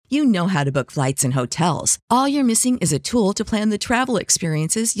You know how to book flights and hotels. All you're missing is a tool to plan the travel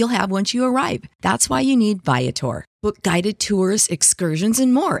experiences you'll have once you arrive. That's why you need Viator. Book guided tours, excursions,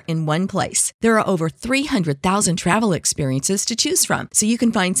 and more in one place. There are over 300,000 travel experiences to choose from, so you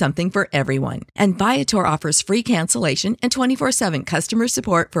can find something for everyone. And Viator offers free cancellation and 24/7 customer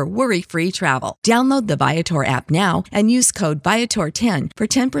support for worry-free travel. Download the Viator app now and use code Viator10 for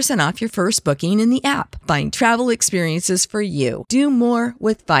 10% off your first booking in the app. Find travel experiences for you. Do more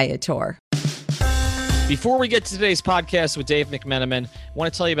with Viator. Before we get to today's podcast with Dave McMenamin, I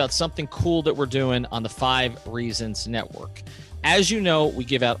want to tell you about something cool that we're doing on the 5 Reasons Network. As you know, we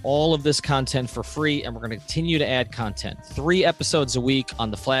give out all of this content for free, and we're going to continue to add content. 3 episodes a week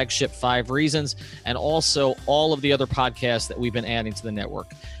on the flagship 5 Reasons, and also all of the other podcasts that we've been adding to the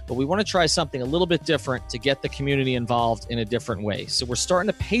network. But we want to try something a little bit different to get the community involved in a different way. So we're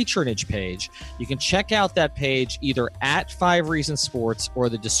starting a patronage page. You can check out that page either at 5 Reasons Sports or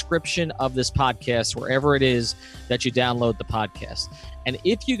the description of this podcast, wherever it is that you download the podcast. And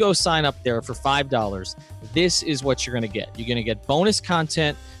if you go sign up there for $5, this is what you're going to get. You're going to get bonus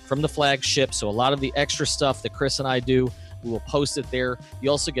content from the flagship. So a lot of the extra stuff that Chris and I do, we will post it there.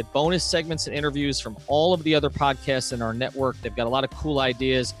 You also get bonus segments and interviews from all of the other podcasts in our network. They've got a lot of cool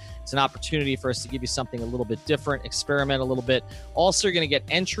ideas. It's an opportunity for us to give you something a little bit different, experiment a little bit. Also, you're going to get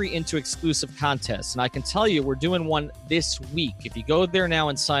entry into exclusive contests. And I can tell you, we're doing one this week. If you go there now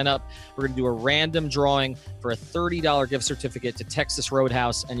and sign up, we're going to do a random drawing for a $30 gift certificate to Texas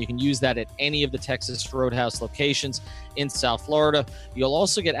Roadhouse. And you can use that at any of the Texas Roadhouse locations in South Florida. You'll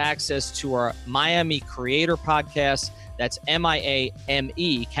also get access to our Miami Creator Podcast. That's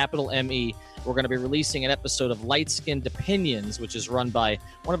M-I-A-M-E, capital M-E. We're going to be releasing an episode of Light Skinned Opinions, which is run by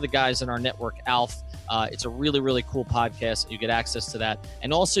one of the guys in our network, Alf. It's a really, really cool podcast. You get access to that.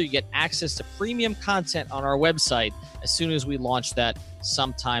 And also you get access to premium content on our website as soon as we launch that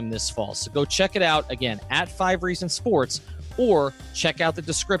sometime this fall. So go check it out, again, at 5 Reasons Sports, or check out the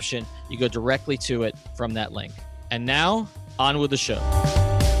description. You go directly to it from that link. And now, on with the show.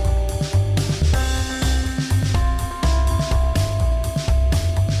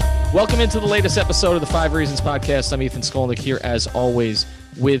 Welcome into the latest episode of the 5 Reasons Podcast. I'm Ethan Skolnick here, as always,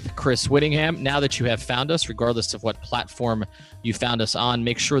 with Chris Whittingham. Now that you have found us, regardless of what platform you found us on,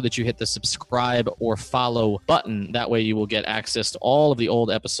 make sure that you hit the subscribe or follow button. That way you will get access to all of the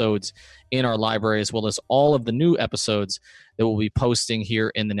old episodes in our library, as well as all of the new episodes that we'll be posting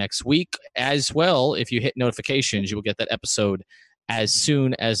here in the next week. As well, if you hit notifications, you will get that episode as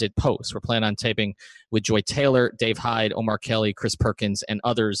soon as it posts. We're planning on taping with Joy Taylor, Dave Hyde, Omar Kelly, Chris Perkins, and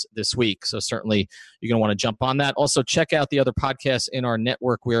others this week. So certainly you're going to want to jump on that. Also, check out the other podcasts in our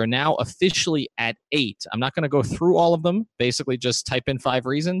network. We are now officially at 8. I'm not going to go through all of them. Basically, just type in 5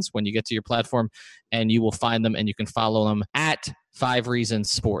 Reasons when you get to your platform, and you will find them, and you can follow them at 5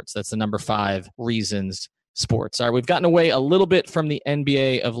 Reasons Sports. That's the number 5 Reasons Sports. All right, we've gotten away a little bit from the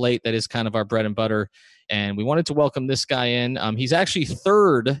NBA of late. That is kind of our bread and butter. And we wanted to welcome this guy in. He's actually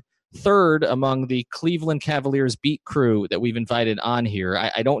third among the Cleveland Cavaliers beat crew that we've invited on here.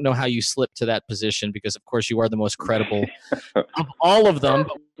 I don't know how you slipped to that position because, of course, you are the most credible of all of them.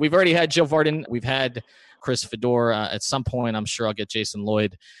 But we've already had Joe Vardon. We've had Chris Fedor. At some point, I'm sure I'll get Jason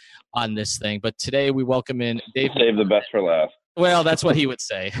Lloyd on this thing. But today we welcome in Dave. Save the best for last. Well, that's what he would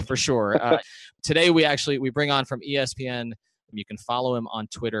say, for sure. Today we bring on from ESPN. You can follow him on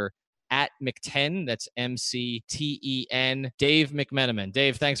Twitter at McTen. That's McTen. Dave McMenamin.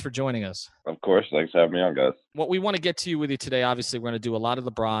 Dave, thanks for joining us. Of course. Thanks for having me on, guys. What we want to get to with you today, obviously, we're going to do a lot of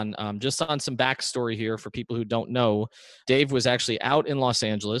LeBron. Just on some backstory here for people who don't know, Dave was actually out in Los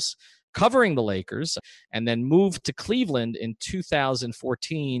Angeles covering the Lakers and then moved to Cleveland in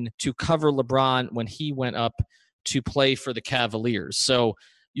 2014 to cover LeBron when he went up to play for the Cavaliers. So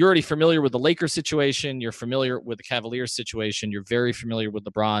you're already familiar with the Lakers situation. You're familiar with the Cavaliers situation. You're very familiar with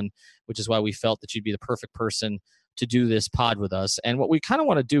LeBron, which is why we felt that you'd be the perfect person to do this pod with us. And what we kind of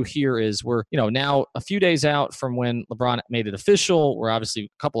want to do here is we're, now a few days out from when LeBron made it official. We're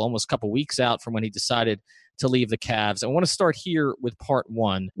obviously almost a couple weeks out from when he decided to leave the Cavs. I want to start here with part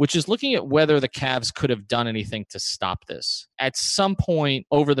 1, which is looking at whether the Cavs could have done anything to stop this. At some point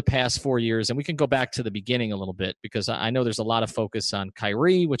over the past 4 years, and we can go back to the beginning a little bit because I know there's a lot of focus on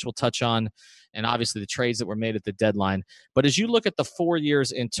Kyrie, which we'll touch on, and obviously the trades that were made at the deadline. But as you look at the 4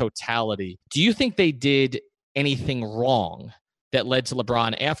 years in totality, do you think they did anything wrong that led to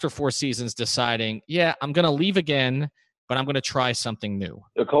LeBron after 4 seasons deciding, I'm going to leave again, but I'm going to try something new?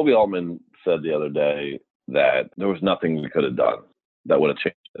 Kobe Altman said the other day that there was nothing we could have done that would have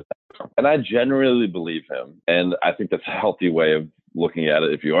changed it. And I genuinely believe him. And I think that's a healthy way of looking at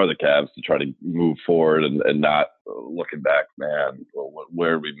it, if you are the Cavs, to try to move forward and not looking back, man,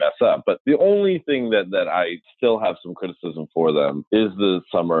 where did we mess up? But the only thing that I still have some criticism for them is the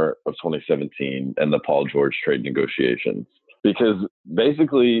summer of 2017 and the Paul George trade negotiations. Because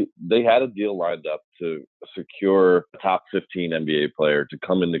basically they had a deal lined up to secure a top 15 NBA player to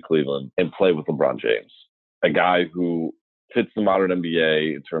come into Cleveland and play with LeBron James, a guy who fits the modern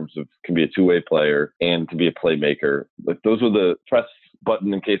NBA in terms of can be a two-way player and can be a playmaker. Like, those were the press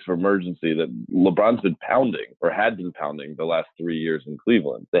button in case of emergency that LeBron's been pounding or had been pounding the last 3 years in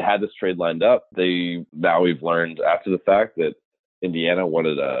Cleveland. They had this trade lined up. Now we've learned after the fact that Indiana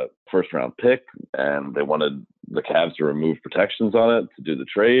wanted a first-round pick, and they wanted the Cavs to remove protections on it to do the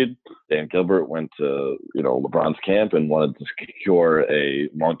trade. Dan Gilbert went to, LeBron's camp and wanted to secure a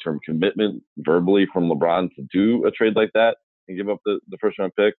long-term commitment verbally from LeBron to do a trade like that and give up the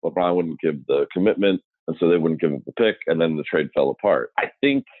first-round pick. LeBron wouldn't give the commitment, and so they wouldn't give up the pick, and then the trade fell apart. I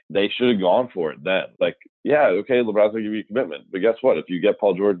think they should have gone for it then. Like, yeah, okay, LeBron's going to give you a commitment, but guess what? If you get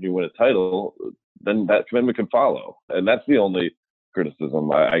Paul George and you win a title, then that commitment can follow. And that's the only criticism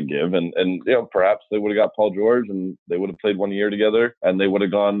I give. And perhaps they would have got Paul George and they would have played 1 year together and they would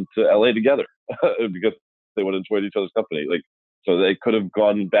have gone to LA together because they would have enjoyed each other's company. Like, so they could have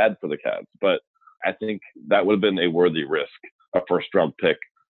gone bad for the Cavs, but I think that would have been a worthy risk, a first round pick,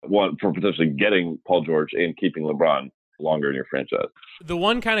 one for potentially getting Paul George and keeping LeBron longer in your franchise. The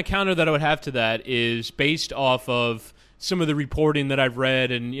one kind of counter that I would have to that is based off of some of the reporting that I've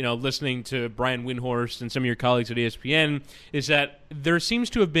read and, listening to Brian Windhorst and some of your colleagues at ESPN, is that there seems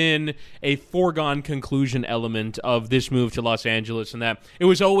to have been a foregone conclusion element of this move to Los Angeles and that it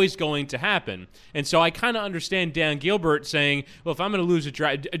was always going to happen. And so I kind of understand Dan Gilbert saying, well, if I'm going to lose a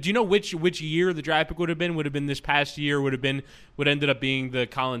draft, do you know which year the draft pick would have been? Would have been this past year? Would have been what ended up being the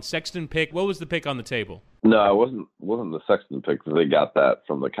Colin Sexton pick? What was the pick on the table? No, it wasn't the Sexton pick because they got that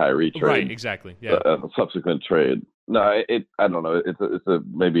from the Kyrie trade. Right, exactly. Yeah, a subsequent trade. No, I don't know. It's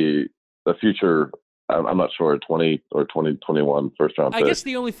maybe a future. I'm not sure, 20 or 2021 first round pick. I guess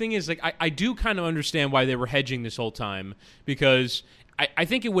the only thing is, like, I do kind of understand why they were hedging this whole time, because I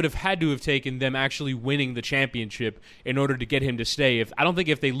think it would have had to have taken them actually winning the championship in order to get him to stay. I don't think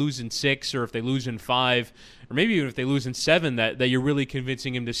if they lose in 6 or if they lose in 5 or maybe even if they lose in 7 that you're really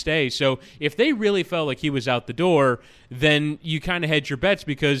convincing him to stay. So if they really felt like he was out the door, then you kind of hedge your bets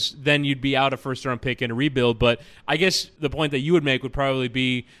because then you'd be out a first-round pick and a rebuild. But I guess the point that you would make would probably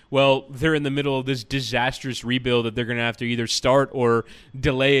be, well, they're in the middle of this disastrous rebuild that they're going to have to either start or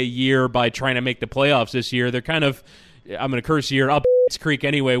delay a year by trying to make the playoffs this year. They're kind of, I'm going to curse here, up creek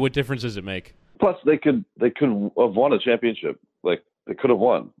anyway. What difference does it make? Plus, they could have won a championship. Like, they could have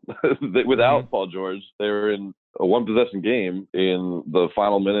won without Paul George. They were in a one-possession game in the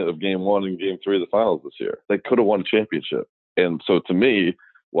final minute of Game 1 and Game 3 of the finals this year. They could have won a championship. And so, to me,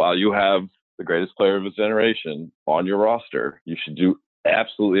 while you have the greatest player of his generation on your roster, you should do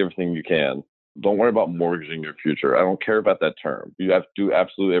absolutely everything you can. Don't worry about mortgaging your future. I don't care about that term. You have to do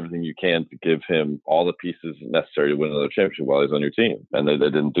absolutely everything you can to give him all the pieces necessary to win another championship while he's on your team. And they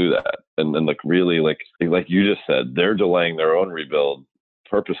didn't do that. And then, really, like you just said, they're delaying their own rebuild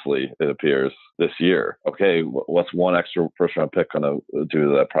purposely, it appears, this year. Okay, what's one extra first-round pick going to do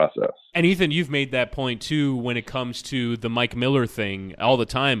to that process? And Ethan, you've made that point too when it comes to the Mike Miller thing all the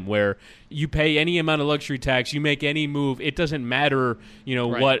time, where you pay any amount of luxury tax, you make any move, it doesn't matter,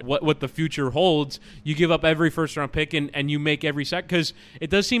 right, what the future holds. You give up every first-round pick and you make every sack, because it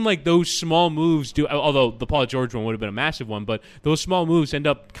does seem like those small moves do. Although the Paul George one would have been a massive one, but those small moves end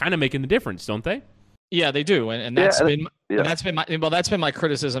up kind of making the difference, don't they? Yeah, they do, and that's been my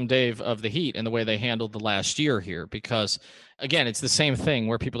criticism, Dave, of the Heat and the way they handled the last year here. Because again, it's the same thing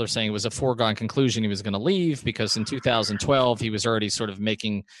where people are saying it was a foregone conclusion he was going to leave because in 2012 he was already sort of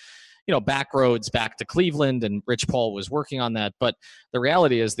making, back roads back to Cleveland, and Rich Paul was working on that. But the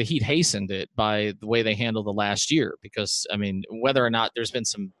reality is the Heat hastened it by the way they handled the last year. Because whether or not there's been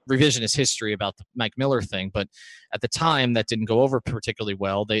some revisionist history about the Mike Miller thing, but at the time that didn't go over particularly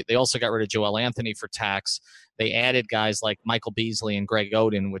well. They also got rid of Joel Anthony for tax. They added guys like Michael Beasley and Greg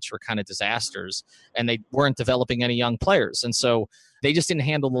Oden, which were kind of disasters, and they weren't developing any young players. And so they just didn't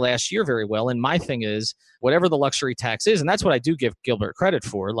handle the last year very well. And my thing is, whatever the luxury tax is, and that's what I do give Gilbert credit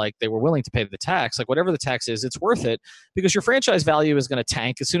for, like they were willing to pay the tax, like whatever the tax is, it's worth it because your franchise value is going to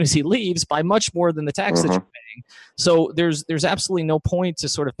tank as soon as he leaves by much more than the tax that you're paying. So there's absolutely no point to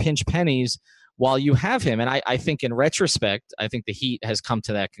sort of pinch pennies while you have him, and I think in retrospect, I think the Heat has come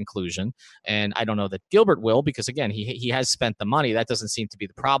to that conclusion, and I don't know that Gilbert will, because again, he has spent the money. That doesn't seem to be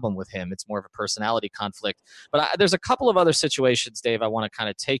the problem with him. It's more of a personality conflict. But there's a couple of other situations, Dave, I want to kind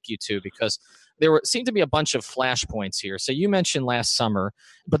of take you to, because seemed to be a bunch of flashpoints here. So you mentioned last summer,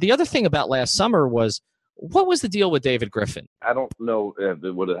 but the other thing about last summer was, what was the deal with David Griffin? I don't know if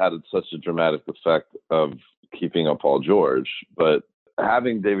it would have had such a dramatic effect of keeping up Paul George, but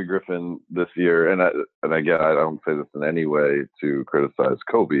having David Griffin this year, and again, I don't say this in any way to criticize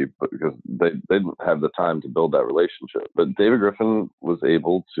Kobe, but because they didn't have the time to build that relationship. But David Griffin was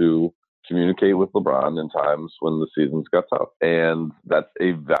able to communicate with LeBron in times when the seasons got tough. And that's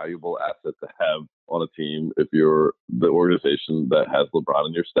a valuable asset to have on a team if you're the organization that has LeBron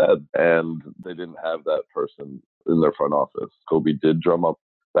in your stead. And they didn't have that person in their front office. Kobe did drum up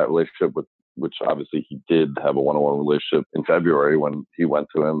that relationship which obviously he did have a one-on-one relationship in February when he went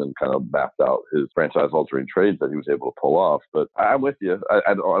to him and kind of mapped out his franchise-altering trades that he was able to pull off. But I'm with you.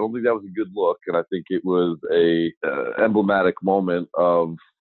 I don't think that was a good look, and I think it was a emblematic moment of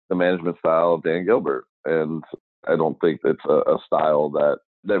the management style of Dan Gilbert. And I don't think it's a style that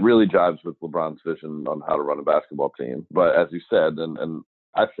really jives with LeBron's vision on how to run a basketball team. But as you said, and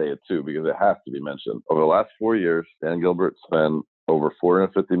I say it too because it has to be mentioned, over the last 4 years, Dan Gilbert spent over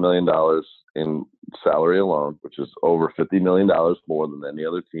 $450 million in salary alone, which is over $50 million more than any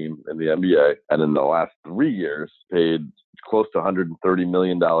other team in the NBA. And in the last 3 years, paid close to $130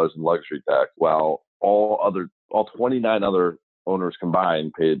 million in luxury tax, while all 29 other owners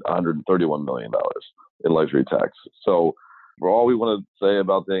combined paid $131 million in luxury tax. So for all we want to say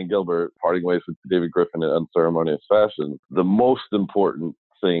about Dan Gilbert, parting ways with David Griffin in unceremonious fashion, the most important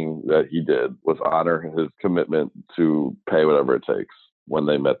thing that he did was honor his commitment to pay whatever it takes when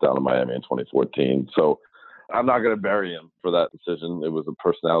they met down in Miami in 2014. So I'm not going to bury him for that decision. It was a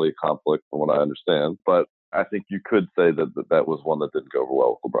personality conflict from what I understand, but I think you could say that was one that didn't go over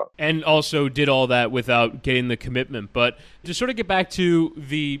well with LeBron. And also did all that without getting the commitment. But to sort of get back to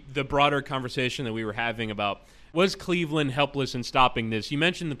the broader conversation that we were having about, was Cleveland helpless in stopping this? You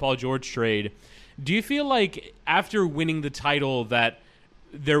mentioned the Paul George trade. Do you feel like after winning the title that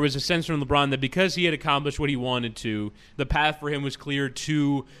there was a sense from LeBron that because he had accomplished what he wanted to, the path for him was clear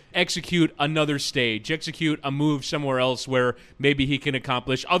to execute another stage, execute a move somewhere else where maybe he can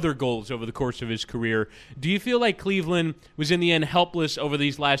accomplish other goals over the course of his career? Do you feel like Cleveland was in the end helpless over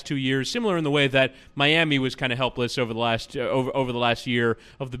these last 2 years, similar in the way that Miami was kind of helpless over the last over the last year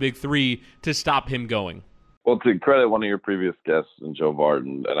of the Big Three to stop him going? Well, to credit one of your previous guests, Joe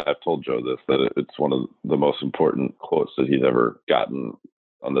Vardon, and I've told Joe this, that it's one of the most important quotes that he's ever gotten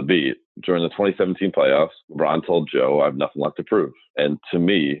on the beat. During the 2017 playoffs, LeBron told Joe, "I have nothing left to prove." And to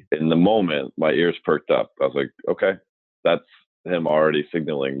me, in the moment, my ears perked up. I was like, okay, that's him already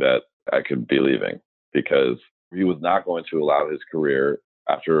signaling that I could be leaving, because he was not going to allow his career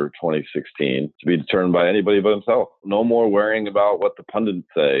after 2016 to be determined by anybody but himself. No more worrying about what the pundits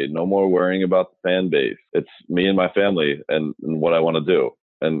say. No more worrying about the fan base. It's me and my family and what I want to do.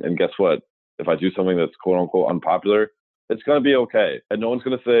 And guess what? If I do something that's quote unquote unpopular, it's going to be okay. And no one's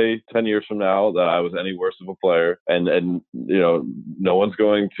going to say 10 years from now that I was any worse of a player. And no one's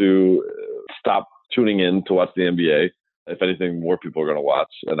going to stop tuning in to watch the NBA. If anything, more people are going to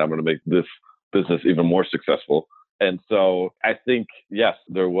watch, and I'm going to make this business even more successful. And so I think, yes,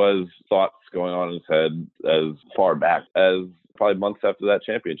 there was thoughts going on in his head as far back as probably months after that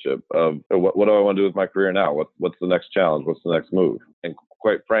championship of what do I want to do with my career now? What's the next challenge? What's the next move? And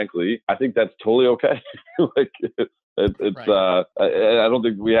quite frankly, I think that's totally okay. It's right. I don't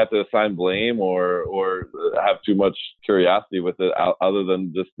think we have to assign blame or have too much curiosity with it, other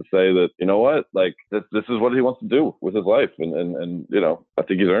than just to say that, you know what, like this is what he wants to do with his life, and I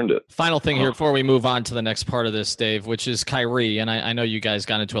think he's earned it. Final thing here before we move on to the next part of this, Dave, which is Kyrie, and I know you guys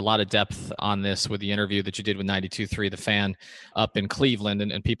got into a lot of depth on this with the interview that you did with 92.3 The Fan up in Cleveland,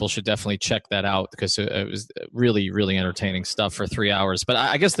 and people should definitely check that out because it was really, really entertaining stuff for 3 hours. But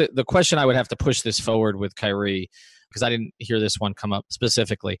I guess the question I would have to push this forward with Kyrie, because I didn't hear this one come up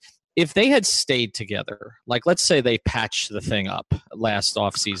specifically. If they had stayed together, like let's say they patched the thing up last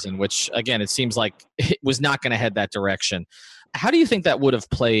offseason, which again, it seems like it was not going to head that direction. How do you think that would have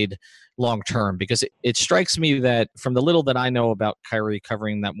played long term? Because it strikes me that from the little that I know about Kyrie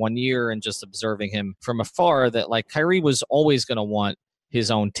covering that 1 year and just observing him from afar, that like Kyrie was always going to want his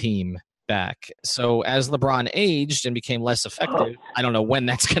own team back. So as LeBron aged and became less effective, I don't know when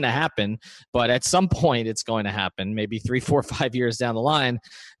that's going to happen, but at some point it's going to happen, maybe 3, 4, 5 years down the line,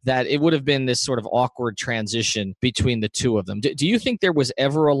 that it would have been this sort of awkward transition between the two of them. Do you think there was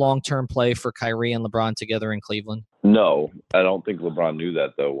ever a long-term play for Kyrie and LeBron together in Cleveland? No, I don't think LeBron knew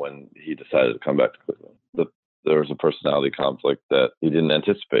that, though, when he decided to come back to Cleveland. There was a personality conflict that he didn't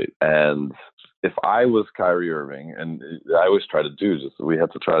anticipate. And if I was Kyrie Irving, and I always try to do, we have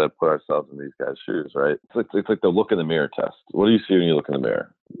to try to put ourselves in these guys' shoes, right? It's like the look in the mirror test. What do you see when you look in the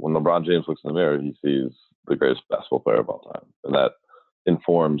mirror? When LeBron James looks in the mirror, he sees the greatest basketball player of all time. And that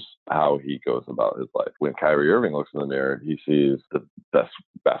informs how he goes about his life. When Kyrie Irving looks in the mirror, he sees the best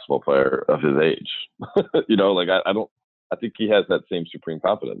basketball player of his age. I think he has that same supreme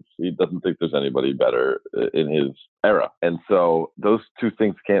confidence. He doesn't think there's anybody better in his era. And so those two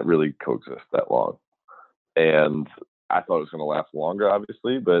things can't really coexist that long. And I thought it was going to last longer,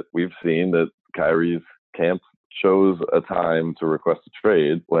 obviously, but we've seen that Kyrie's camp chose a time to request a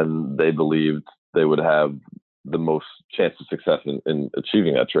trade when they believed they would have the most chance of success in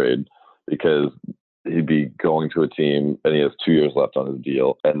achieving that trade, because he'd be going to a team and he has 2 years left on his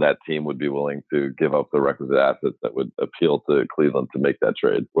deal, and that team would be willing to give up the requisite assets that would appeal to Cleveland to make that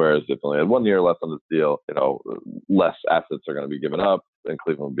trade. Whereas if he only had 1 year left on his deal, less assets are going to be given up, and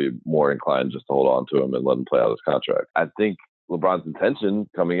Cleveland would be more inclined just to hold on to him and let him play out his contract. I think LeBron's intention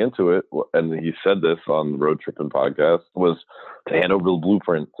coming into it, and he said this on the Road Trippin' podcast, was to hand over the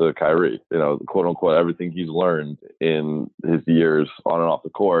blueprint to Kyrie. Quote unquote, everything he's learned in his years on and off the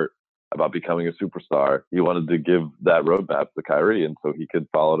court about becoming a superstar. He wanted to give that roadmap to Kyrie, and so he could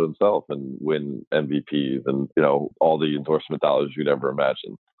follow it himself and win MVPs and, all the endorsement dollars you'd ever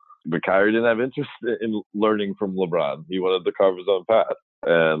imagine. But Kyrie didn't have interest in learning from LeBron. He wanted to carve his own path.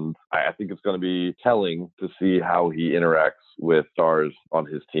 And I think it's going to be telling to see how he interacts with stars on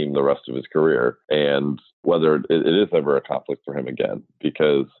his team the rest of his career, and whether it is ever a conflict for him again,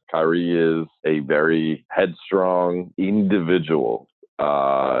 because Kyrie is a very headstrong individual,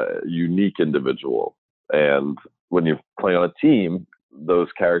 unique individual. And when you play on a team, those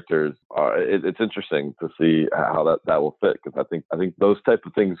characters it's interesting to see how that will fit, because I think those type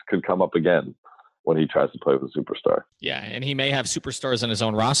of things could come up again when he tries to play with a superstar. Yeah, and he may have superstars on his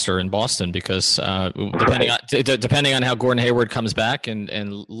own roster in Boston, because depending on how Gordon Hayward comes back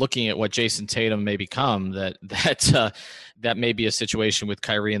and looking at what Jason Tatum may become, that may be a situation with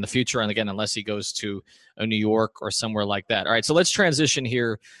Kyrie in the future. And again, unless he goes to a New York or somewhere like that. All right, so let's transition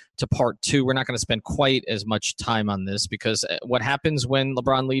here to part two. We're not going to spend quite as much time on this, because what happens when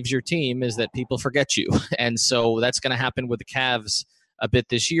LeBron leaves your team is that people forget you. And so that's going to happen with the Cavs a bit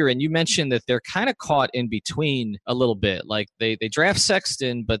this year. And you mentioned that they're kind of caught in between a little bit. Like they draft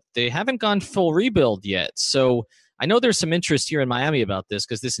Sexton, but they haven't gone full rebuild yet. So I know there's some interest here in Miami about this,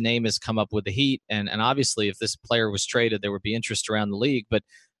 because this name has come up with the Heat. And obviously if this player was traded, there would be interest around the league. But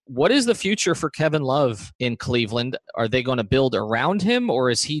what is the future for Kevin Love in Cleveland? Are they going to build around him,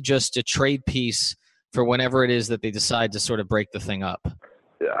 or is he just a trade piece for whenever it is that they decide to sort of break the thing up?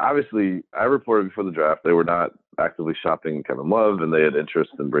 Obviously, I reported before the draft they were not actively shopping Kevin Love, and they had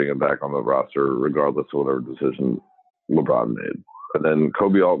interest in bringing him back on the roster regardless of whatever decision LeBron made. And then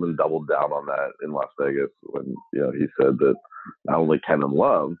Kobe Altman doubled down on that in Las Vegas when he said that not only Kevin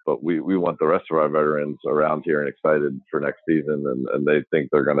Love, but we want the rest of our veterans around here and excited for next season, and they think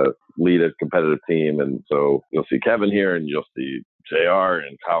they're going to lead a competitive team. And so you'll see Kevin here, and you'll see JR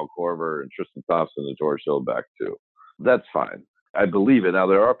and Kyle Korver and Tristan Thompson and George Hill back too. That's fine. I believe it. Now,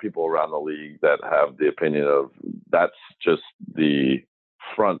 there are people around the league that have the opinion of that's just the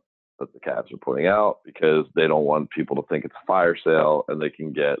front that the Cavs are putting out, because they don't want people to think it's a fire sale and they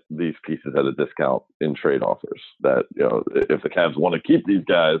can get these pieces at a discount in trade offers. That, if the Cavs want to keep these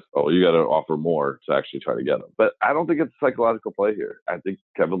guys, you got to offer more to actually try to get them. But I don't think it's a psychological play here. I think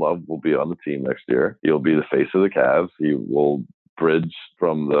Kevin Love will be on the team next year. He'll be the face of the Cavs. He will bridge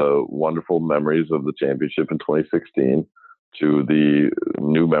from the wonderful memories of the championship in 2016 to the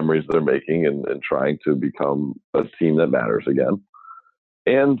new memories they're making and trying to become a team that matters again.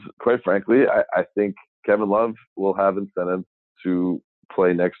 And quite frankly, I think Kevin Love will have incentive to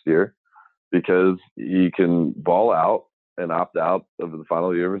play next year, because he can ball out and opt out of the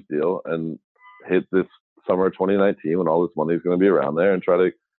final year of his deal and hit this summer of 2019 when all this money is going to be around there and try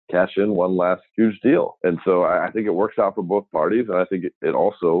to cash in one last huge deal. And so I think it works out for both parties. And I think it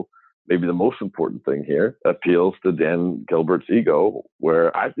also, maybe the most important thing here, appeals to Dan Gilbert's ego,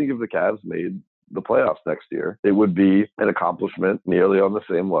 where I think if the Cavs made the playoffs next year, it would be an accomplishment nearly on the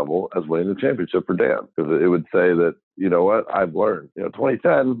same level as winning the championship for Dan, because it would say that, you know what, I've learned.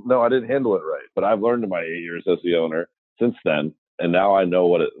 2010, no, I didn't handle it right, but I've learned in my 8 years as the owner since then, And now I know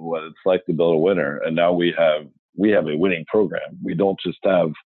what it's like to build a winner. And now we have a winning program. We don't just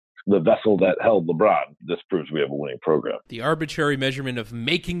have the vessel that held LeBron. This proves we have a winning program. The arbitrary measurement of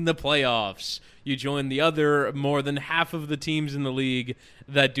making the playoffs. You join the other more than half of the teams in the league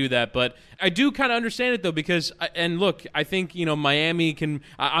that do that. But I do kind of understand it, though, because, and look, I think, Miami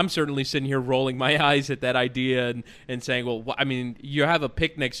I'm certainly sitting here rolling my eyes at that idea and saying, well, I mean, you have a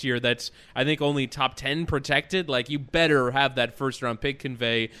pick next year that's, I think, only top 10 protected. Like, you better have that first-round pick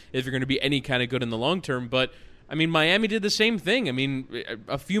convey if you're going to be any kind of good in the long term. But I mean, Miami did the same thing. I mean,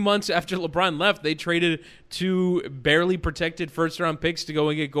 a few months after LeBron left, they traded 2 barely protected first-round picks to go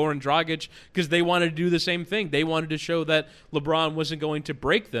and get Goran Dragic because they wanted to do the same thing. They wanted to show that LeBron wasn't going to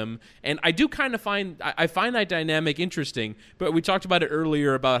break them. And I do kind of find that dynamic interesting. But we talked about it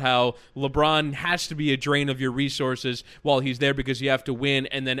earlier about how LeBron has to be a drain of your resources while he's there because you have to win.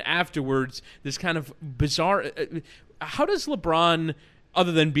 And then afterwards, this kind of bizarre how does LeBron,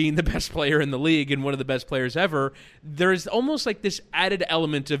 other than being the best player in the league and one of the best players ever, there's almost like this added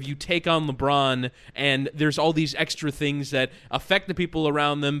element of you take on LeBron and there's all these extra things that affect the people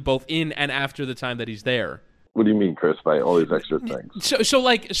around them both in and after the time that he's there. What do you mean, Chris, by all these extra things?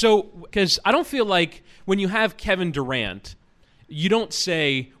 So, because I don't feel like when you have Kevin Durant, you don't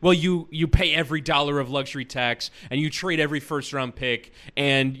say, well, you pay every dollar of luxury tax and you trade every first-round pick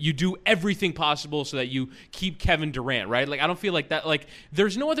and you do everything possible so that you keep Kevin Durant, right? Like, I don't feel like that. Like,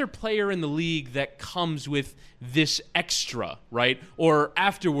 there's no other player in the league that comes with this extra, right? Or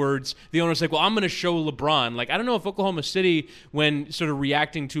afterwards, the owner's like, well, I'm going to show LeBron. Like, I don't know if Oklahoma City, when sort of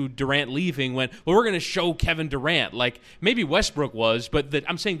reacting to Durant leaving, went, well, we're going to show Kevin Durant. Like, maybe Westbrook was, but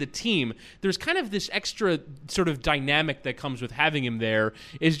I'm saying the team, there's kind of this extra sort of dynamic that comes with having him there,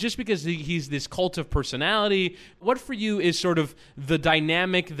 is just because he's this cult of personality. What for you is sort of the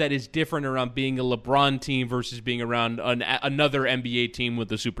dynamic that is different around being a LeBron team versus being around another NBA team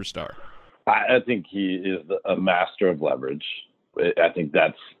with a superstar? I think he is a master of leverage. I think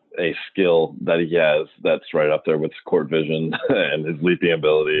that's a skill that he has that's right up there with his court vision and his leaping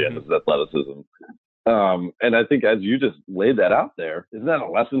ability and his athleticism. And I think as you just laid that out there, isn't that a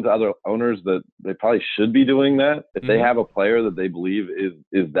lesson to other owners that they probably should be doing that? If they have a player that they believe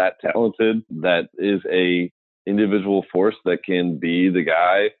is that talented, that is a individual force that can be the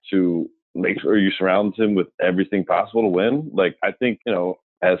guy to make sure you surround him with everything possible to win. Like, I think,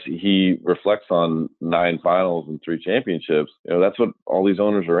 as he reflects on 9 finals and 3 championships, that's what all these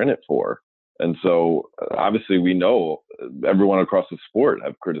owners are in it for. And so obviously we know everyone across the sport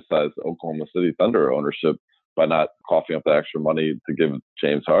have criticized Oklahoma City Thunder ownership by not coughing up the extra money to give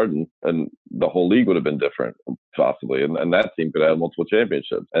James Harden, and the whole league would have been different possibly. And that team could have multiple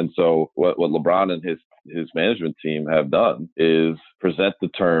championships. And so what LeBron and his management team have done is present the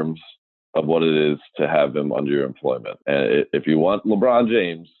terms of what it is to have him under your employment. And if you want LeBron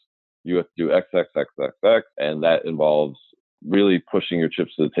James, you have to do X, X, X, X, X, and that involves really pushing your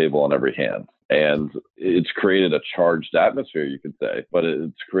chips to the table on every hand. And it's created a charged atmosphere, you could say, but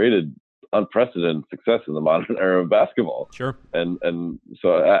it's created unprecedented success in the modern era of basketball. Sure. And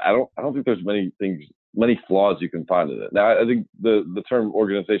so I don't think there's many flaws you can find in it. Now, I think the term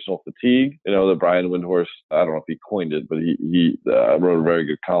organizational fatigue, that Brian Windhorst, I don't know if he coined it, but he wrote a very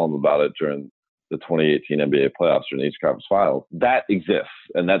good column about it during the 2018 NBA playoffs or in the East Conference Finals. That exists,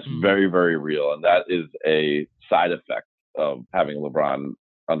 and that's very, very real. And that is a side effect of having LeBron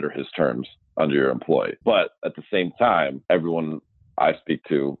under his terms, under your employ. But at the same time, everyone I speak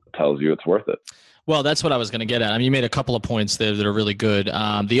to tells you it's worth it. Well, that's what I was going to get at. I mean, you made a couple of points there that are really good. The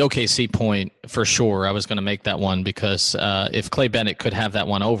OKC point, for sure, I was going to make that one because if Clay Bennett could have that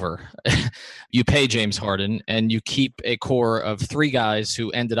one over, you pay James Harden and you keep a core of 3 guys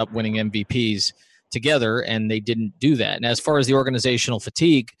who ended up winning MVPs together, and they didn't do that. And as far as the organizational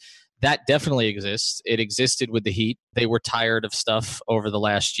fatigue, that definitely exists. It existed with the Heat. They were tired of stuff over the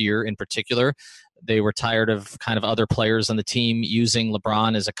last year in particular. They were tired of kind of other players on the team using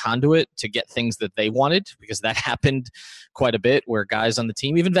LeBron as a conduit to get things that they wanted, because that happened quite a bit where guys on the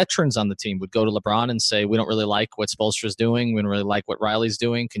team, even veterans on the team, would go to LeBron and say, we don't really like what Spoelstra's doing. We don't really like what Riley's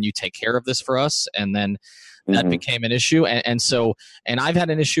doing. Can you take care of this for us? And then that became an issue. And I've had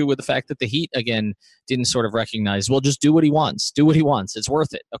an issue with the fact that the Heat, again, didn't sort of recognize, well, just do what he wants. Do what he wants. It's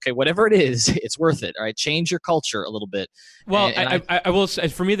worth it. Okay, whatever it is, it's worth it. All right, change your culture a little bit. Well, I will say,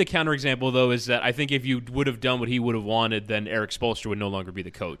 for me, the counterexample, though, is that I think if you would have done what he would have wanted, then Eric Spoelstra would no longer be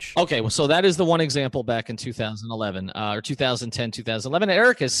the coach. Okay, well, so that is the one example back in 2011 or 2010, 2011. And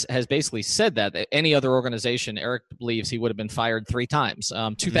Eric has basically said that any other organization, Eric believes he would have been fired 3 times.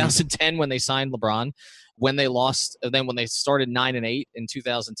 2010 when they signed LeBron, when they lost, then when they started 9-8 in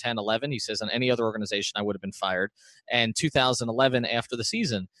 2010-11, he says, on any other organization, I would have been fired. And 2011, after the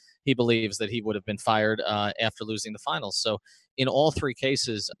season, he believes that he would have been fired after losing the finals. So in all three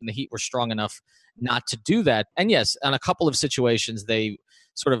cases, the Heat were strong enough not to do that. And yes, on a couple of situations, they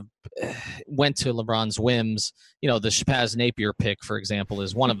sort of went to LeBron's whims. The Shabazz Napier pick, for example,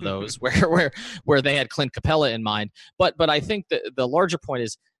 is one of those where they had Clint Capella in mind. But I think that the larger point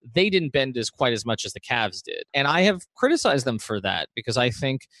is they didn't bend quite as much as the Cavs did. And I have criticized them for that because I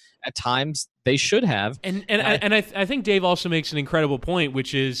think at times they should have. And I think Dave also makes an incredible point,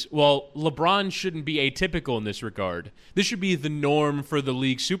 which is, well, LeBron shouldn't be atypical in this regard. This should be the norm for the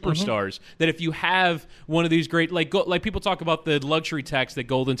league superstars, that if you have one of these great, like people talk about the luxury tax that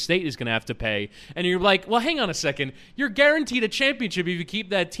Golden State is going to have to pay, and you're like, well, hang on a second. You're guaranteed a championship if you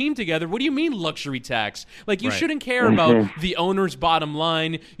keep that team together. What do you mean luxury tax? Like, you shouldn't care about the owner's bottom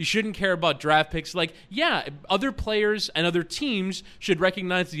line. You shouldn't care about draft picks. Like, yeah, other players and other teams should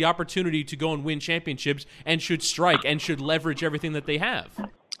recognize the opportunity to go and win championships and should strike and should leverage everything that they have.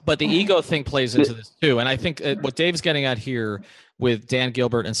 But the ego thing plays into this too. And I think what Dave's getting at here with Dan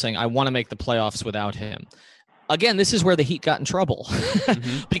Gilbert and saying, I want to make the playoffs without him. Again, this is where the Heat got in trouble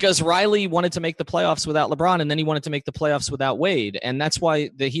because Riley wanted to make the playoffs without LeBron, and then he wanted to make the playoffs without Wade. And that's why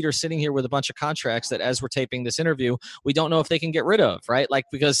the Heat are sitting here with a bunch of contracts that, as we're taping this interview, we don't know if they can get rid of, right? Like,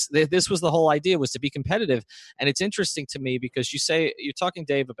 because this was the whole idea, was to be competitive. And it's interesting to me because you're talking,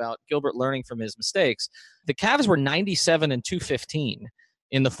 Dave, about Gilbert learning from his mistakes. The Cavs were 97-215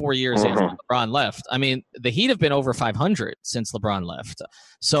 in the 4 years after LeBron left. I mean, the Heat have been over 500 since LeBron left.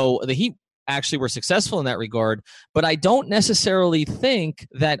 So the Heat actually were successful in that regard, but I don't necessarily think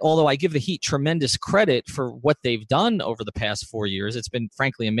that, although I give the Heat tremendous credit for what they've done over the past 4 years, it's been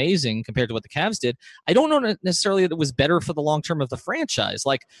frankly amazing compared to what the Cavs did. I don't know necessarily that it was better for the long term of the franchise.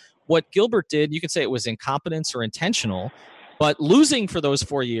 Like what Gilbert did, you could say it was incompetence or intentional, but losing for those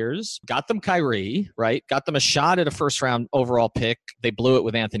 4 years got them Kyrie, right? Got them a shot at a first-round overall pick. They blew it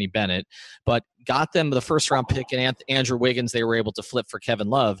with Anthony Bennett, but got them the first-round pick and Andrew Wiggins they were able to flip for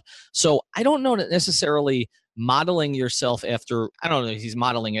Kevin Love. So I don't know that necessarily modeling yourself after, I don't know if he's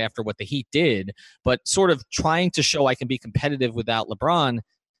modeling after what the Heat did, but sort of trying to show I can be competitive without LeBron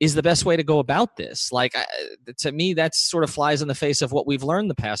is the best way to go about this. Like, to me, that sort of flies in the face of what we've learned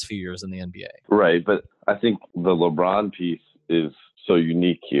the past few years in the NBA. Right, but I think the LeBron piece is so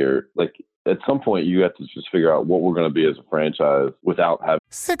unique here. Like, at some point, you have to just figure out what we're going to be as a franchise without having...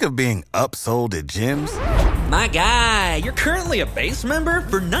 Sick of being upsold at gyms? My guy, you're currently a base member?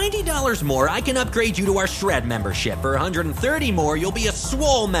 For $90 more, I can upgrade you to our Shred membership. For $130 more, you'll be a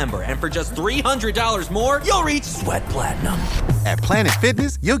Swole member. And for just $300 more, you'll reach Sweat Platinum. At Planet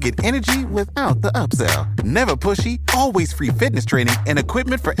Fitness, you'll get energy without the upsell. Never pushy, always free fitness training and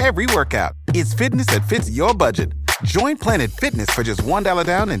equipment for every workout. It's fitness that fits your budget. Join Planet Fitness for just $1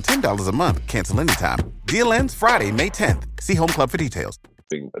 down and $10 a month. Cancel anytime. Deal ends Friday, May 10th. See Home Club for details.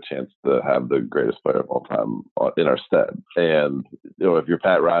 A chance to have the greatest player of all time in our stead. And, if you're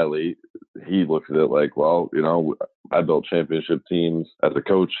Pat Riley, he looks at it like, well, I built championship teams as a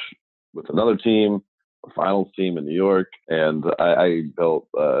coach with another team, a finals team in New York, and I built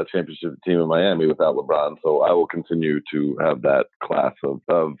a championship team in Miami without LeBron. So I will continue to have that class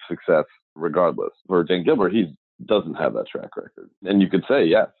of success regardless. For Dan Gilbert, he doesn't have that track record. And you could say,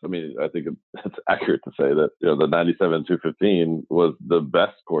 yes. I mean, I think it's accurate to say that, the 97-215 was the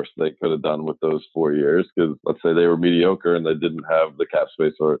best course they could have done with those 4 years. Because let's say they were mediocre and they didn't have the cap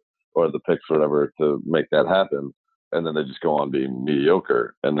space or the picks or whatever to make that happen. And then they just go on being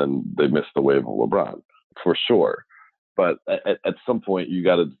mediocre and then they miss the wave of LeBron for sure. But at some point you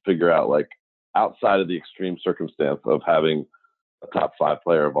got to figure out, like, outside of the extreme circumstance of having a top 5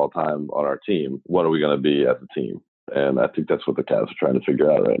 player of all time on our team, what are we going to be as a team? And I think that's what the Cavs are trying to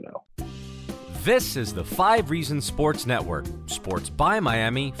figure out right now. This is the 5 Reasons Sports Network. Sports by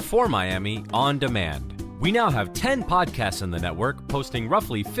Miami, for Miami, on demand. We now have 10 podcasts in the network, posting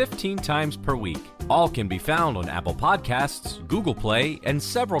roughly 15 times per week. All can be found on Apple Podcasts, Google Play, and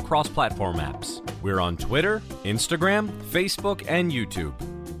several cross-platform apps. We're on Twitter, Instagram, Facebook, and YouTube.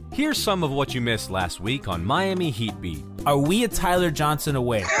 Here's some of what you missed last week on Miami Heat Beat. Are we a Tyler Johnson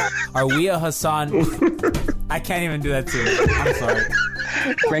away? Are we a Hassan? I can't even do that to you. I'm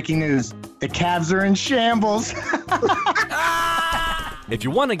sorry. Breaking news. The Cavs are in shambles. If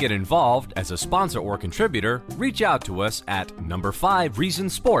you want to get involved as a sponsor or contributor, reach out to us at number 5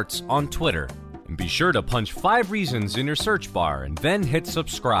 Reasons Sports on Twitter. And be sure to punch 5 Reasons in your search bar and then hit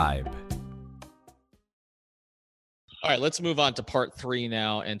subscribe. All right, let's move on to part 3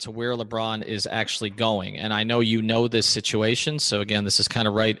 now and to where LeBron is actually going. And I know you know this situation. So again, this is kind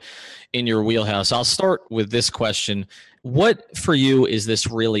of right in your wheelhouse. I'll start with this question. What for you is this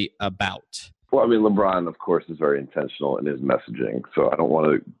really about? Well, I mean, LeBron, of course, is very intentional in his messaging. So I don't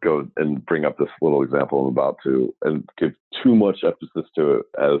want to go and bring up this little example I'm about to and give too much emphasis to it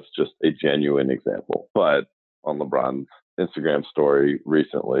as just a genuine example. But on LeBron's Instagram story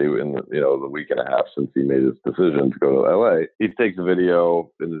recently, in the week and a half since he made his decision to go to LA, he takes a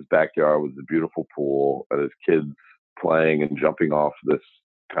video in his backyard with a beautiful pool and his kids playing and jumping off this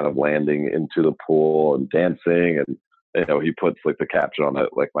kind of landing into the pool and dancing, and he puts like the caption on it,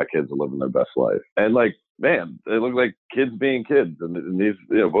 like, my kids are living their best life. And like, man, they look like kids being kids. And these,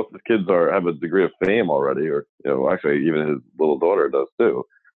 both the kids have a degree of fame already, or, actually even his little daughter does too.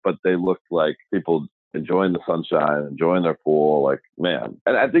 But they look like people enjoying the sunshine, enjoying their pool, like, man.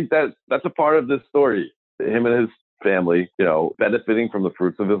 And I think that's a part of this story. Him and his family, benefiting from the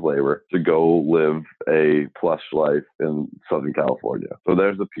fruits of his labor to go live a plush life in Southern California. So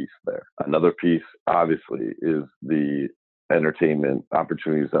there's a piece there. Another piece, obviously, is the entertainment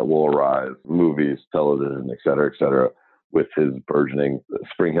opportunities that will arise, movies, television, et cetera, with his burgeoning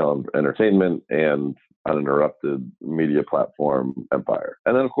Spring Hill Entertainment and uninterrupted media platform empire.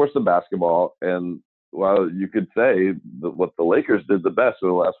 And then, of course, the basketball. And while you could say that what the Lakers did the best in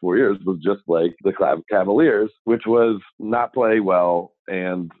the last 4 years was just like the Cavaliers, which was not play well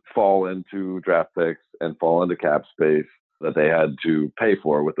and fall into draft picks and fall into cap space that they had to pay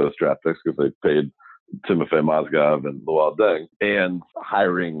for with those draft picks because they paid Timofey Mozgov and Luol Deng, and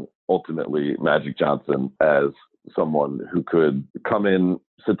hiring ultimately Magic Johnson as someone who could come in,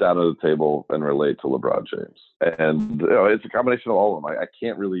 sit down at a table, and relate to LeBron James. And it's a combination of all of them. I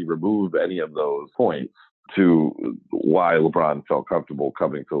can't really remove any of those points to why LeBron felt comfortable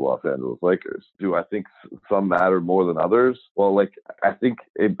coming to the Los Angeles Lakers. Do I think some matter more than others? Well, I think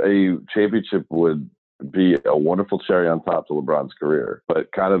a championship would be a wonderful cherry on top to LeBron's career.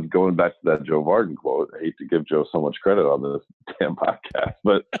 But kind of going back to that Joe Varden quote, I hate to give Joe so much credit on this damn podcast,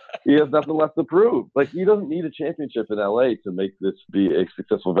 but he has nothing left to prove. Like, he doesn't need a championship in LA to make this be a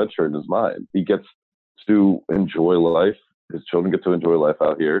successful venture in his mind. He gets to enjoy life. His children get to enjoy life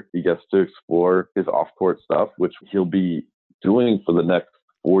out here. He gets to explore his off-court stuff, which he'll be doing for the next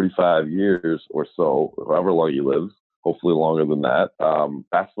 45 years or so, however long he lives. Hopefully longer than that.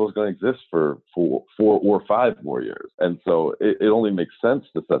 Basketball is going to exist for 4 or 5 more years. And so it only makes sense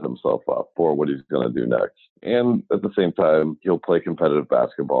to set himself up for what he's going to do next. And at the same time, he'll play competitive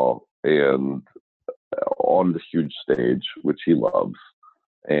basketball and on the huge stage, which he loves.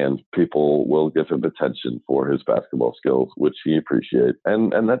 And people will give him attention for his basketball skills, which he appreciates.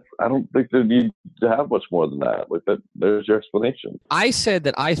 And that's, I don't think they need to have much more than that. Like, that, there's your explanation. I said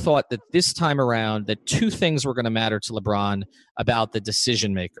that I thought that this time around that 2 things were going to matter to LeBron about the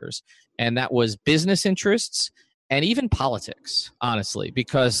decision makers. And that was business interests and even politics, honestly,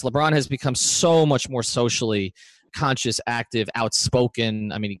 because LeBron has become so much more socially conscious, active,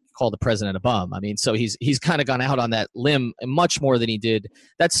 outspoken. I mean, he called the president a bum. I mean, so he's kind of gone out on that limb much more than he did.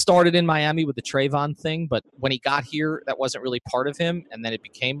 That started in Miami with the Trayvon thing, but when he got here, that wasn't really part of him, and then it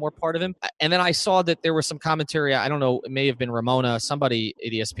became more part of him. And then I saw that there was some commentary, I don't know, it may have been Ramona, somebody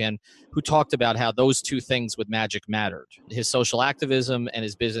at ESPN, who talked about how those 2 things with Magic mattered, his social activism and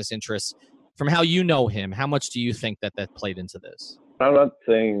his business interests. From how you know him, how much do you think that played into this? I'm not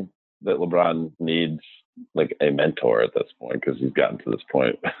saying that LeBron needs like a mentor at this point, because he's gotten to this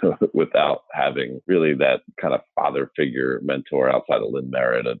point without having really that kind of father figure mentor outside of Lynn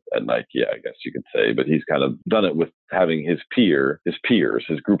Merritt at Nike, I guess you could say. But he's kind of done it with having his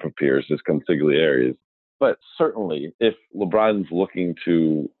group of peers, his consigliaries. But certainly if LeBron's looking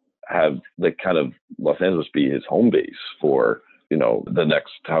to have the kind of Los Angeles be his home base for, the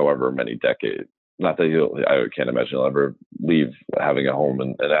next however many decades, not that I can't imagine he'll ever leave having a home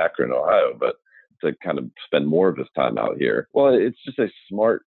in Akron, Ohio, but to kind of spend more of his time out here. Well, it's just a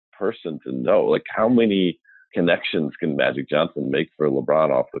smart person to know, like, how many connections can Magic Johnson make for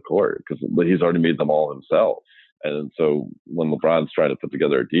LeBron off the court? Because he's already made them all himself. And so when LeBron's trying to put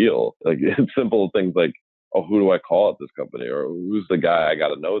together a deal, like, it's simple things like, oh, who do I call at this company? Or who's the guy I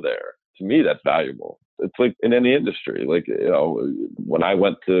got to know there? To me, that's valuable. It's like in any industry. Like, when I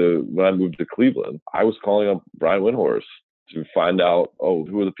moved to Cleveland, I was calling up Brian Windhorst to find out,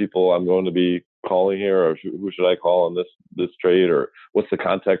 who are the people I'm going to be calling here, or who should I call on this trade, or what's the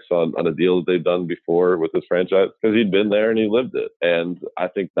context on a deal that they've done before with this franchise? Because he'd been there and he lived it. And I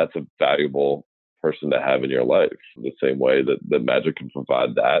think that's a valuable person to have in your life, the same way that Magic can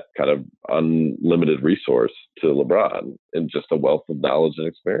provide that kind of unlimited resource to LeBron in just a wealth of knowledge and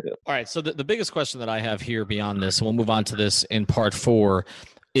experience. All right, so the biggest question that I have here beyond this, and we'll move on to this in part 4,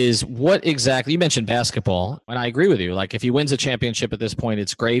 is what exactly, you mentioned basketball, and I agree with you. Like, if he wins a championship at this point,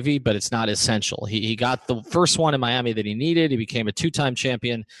 it's gravy, but it's not essential. He got the first one in Miami that he needed. He became a 2-time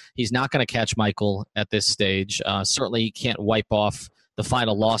champion. He's not going to catch Michael at this stage. Certainly he can't wipe off the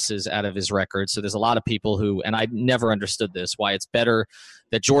final losses out of his record. So there's a lot of people who, and I never understood this, why it's better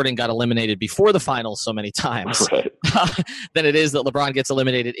that Jordan got eliminated before the finals so many times Right. than it is that LeBron gets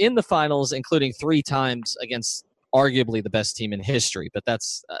eliminated in the finals, including 3 times against arguably the best team in history. But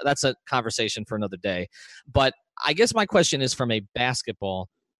that's a conversation for another day. But I guess my question is from a basketball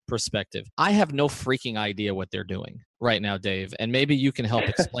perspective. I have no freaking idea what they're doing right now, Dave, and maybe you can help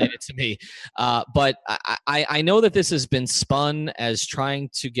explain it to me. But I know that this has been spun as trying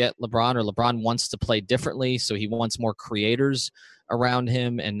to get LeBron, or LeBron wants to play differently, so he wants more creators around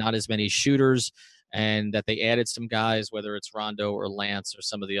him and not as many shooters, and that they added some guys, whether it's Rondo or Lance or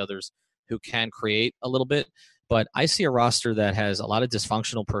some of the others, who can create a little bit. But I see a roster that has a lot of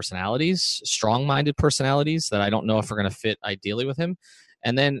dysfunctional personalities, strong-minded personalities that I don't know if are going to fit ideally with him.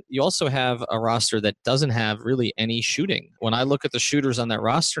 And then you also have a roster that doesn't have really any shooting. When I look at the shooters on that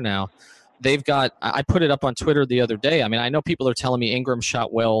roster now, they've got, I put it up on Twitter the other day. I mean, I know people are telling me Ingram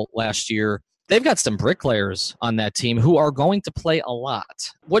shot well last year. They've got some bricklayers on that team who are going to play a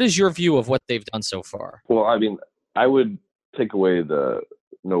lot. What is your view of what they've done so far? Well, I mean, I would take away the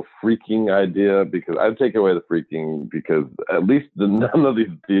no freaking idea, because I'd take away the freaking because at least none of these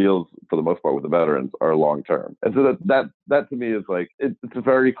deals, for the most part, with the veterans are long term. And so that to me is like, it's a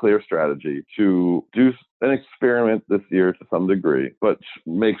very clear strategy to do an experiment this year to some degree, but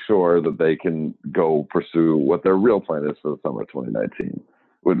make sure that they can go pursue what their real plan is for the summer of 2019.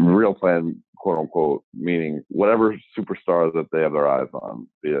 With real plan, quote unquote, meaning whatever superstar that they have their eyes on,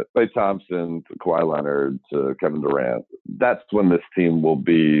 be it Klay Thompson to Kawhi Leonard to Kevin Durant, that's when this team will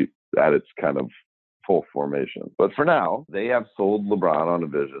be at its kind of full formation. But for now, they have sold LeBron on a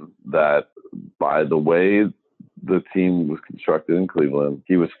vision that, by the way the team was constructed in Cleveland,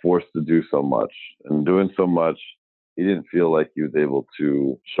 he was forced to do so much. And doing so much, he didn't feel like he was able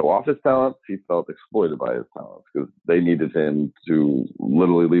to show off his talents. He felt exploited by his talents because they needed him to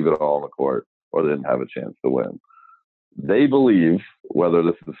literally leave it all on the court, or they didn't have a chance to win. They believe, whether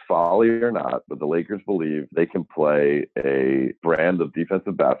this is folly or not, but the Lakers believe they can play a brand of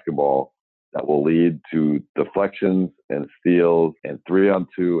defensive basketball that will lead to deflections and steals and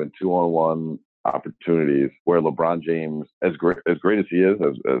 3-on-2 and 2-on-1 opportunities where LeBron James, as great as he is,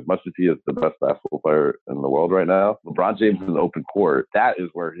 as much as he is the best basketball player in the world right now, LeBron James in the open court, that is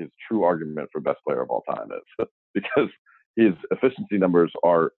where his true argument for best player of all time is. Because his efficiency numbers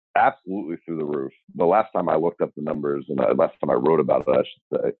are absolutely through the roof. The last time I looked up the numbers, and the last time I wrote about it, I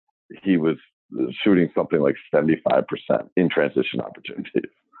should say, he was shooting something like 75% in transition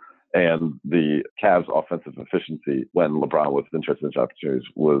opportunities. And the Cavs' offensive efficiency when LeBron was in transition opportunities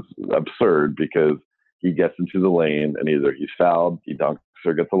was absurd, because he gets into the lane and either he's fouled, he dunks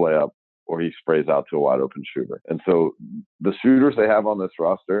or gets a layup, or he sprays out to a wide open shooter. And so the shooters they have on this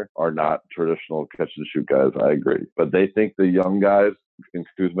roster are not traditional catch and shoot guys. I agree. But they think the young guys,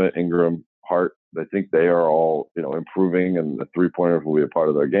 Kuzma, Ingram, Hart, they think they are all, improving, and the 3-pointers will be a part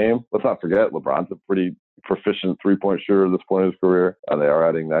of their game. Let's not forget, LeBron's a pretty proficient 3-point shooter at this point in his career, and they are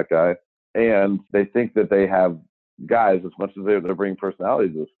adding that guy. And they think that they have guys, as much as they're bringing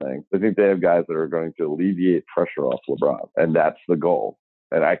personality to this thing, they think they have guys that are going to alleviate pressure off LeBron, and that's the goal.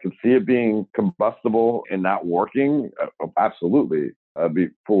 And I can see it being combustible and not working. Absolutely. I'd be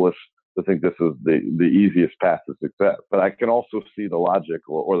foolish to think this is the easiest path to success. But I can also see the logic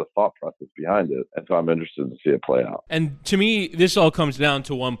or the thought process behind it. And so I'm interested to see it play out. And to me, this all comes down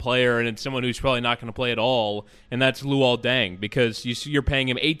to one player, and it's someone who's probably not going to play at all, and that's Luol Deng, because you're paying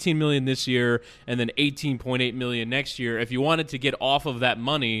him $18 million this year and then $18.8 million next year. If you wanted to get off of that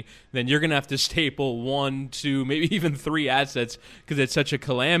money, then you're going to have to staple 1, 2, maybe even 3 assets, because it's such a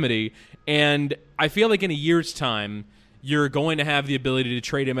calamity. And I feel like in a year's time, you're going to have the ability to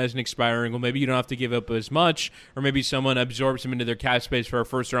trade him as an expiring. Well, maybe you don't have to give up as much, or maybe someone absorbs him into their cap space for a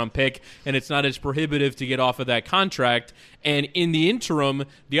first-round pick, and it's not as prohibitive to get off of that contract. And in the interim,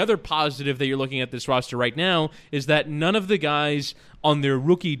 the other positive that you're looking at this roster right now is that none of the guys on their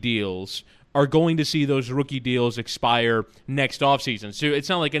rookie deals are going to see those rookie deals expire next offseason. So it's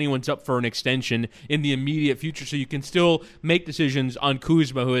not like anyone's up for an extension in the immediate future. So you can still make decisions on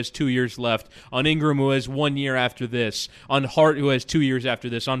Kuzma, who has 2 years left, on Ingram, who has 1 year after this, on Hart, who has 2 years after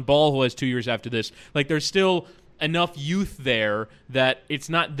this, on Ball, who has 2 years after this. Like, there's still enough youth there that it's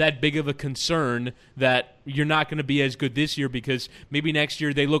not that big of a concern that you're not going to be as good this year, because maybe next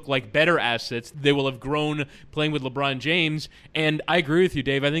year they look like better assets. They will have grown playing with LeBron James. And I agree with you,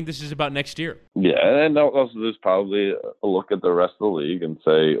 Dave. I think this is about next year. Yeah, and also there's probably a look at the rest of the league and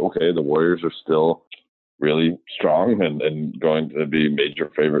say, okay, the Warriors are still really strong and going to be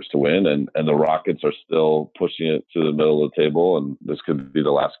major favorites to win. And the Rockets are still pushing it to the middle of the table. And this could be the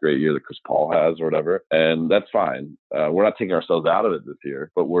last great year that Chris Paul has or whatever. And that's fine. We're not taking ourselves out of it this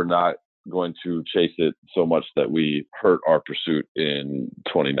year, but we're not going to chase it so much that we hurt our pursuit in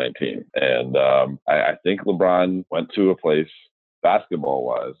 2019. And I think LeBron went to a place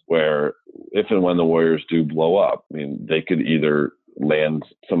basketball-wise where if and when the Warriors do blow up, I mean, they could either land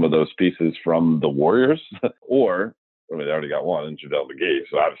some of those pieces from the Warriors, or I mean, they already got one in JaVale McGee,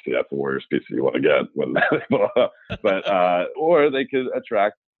 so obviously that's the Warriors piece that you want to get when they blow up. But or they could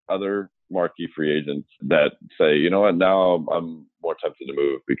attract other marquee free agents that say, you know what, now I'm more tempted to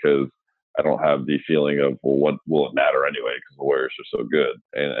move because I don't have the feeling of, well, what will it matter anyway, because the Warriors are so good,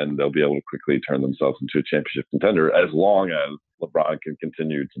 and they'll be able to quickly turn themselves into a championship contender as long as LeBron can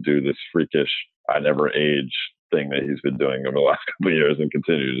continue to do this freakish, I never age thing that he's been doing over the last couple of years and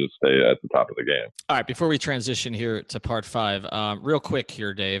continue to stay at the top of the game. All right, before we transition here to part 5, real quick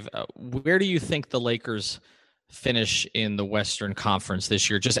here, Dave, where do you think the Lakers finish in the Western Conference this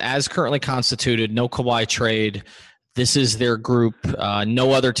year? Just as currently constituted, no Kawhi trade. This is their group.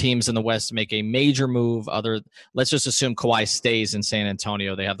 No other teams in the West make a major move. Let's just assume Kawhi stays in San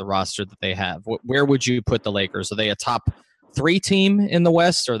Antonio. They have the roster that they have. Where would you put the Lakers? Are they a top 3 team in the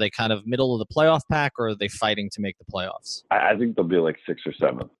West? Or are they kind of middle of the playoff pack, or are they fighting to make the playoffs? I think they'll be like 6th or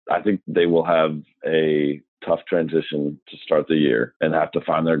 7th. I think they will have a tough transition to start the year and have to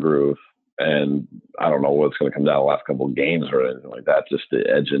find their groove. And I don't know what's going to come down the last couple of games or anything like that, just to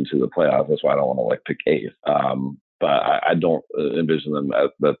edge into the playoffs. That's why I don't want to pick 8th. But I don't envision them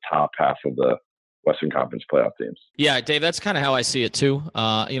at the top half of the Western Conference playoff teams. Yeah, Dave, that's kind of how I see it too.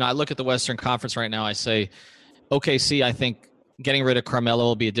 I look at the Western Conference right now. I say, OKC, I think getting rid of Carmelo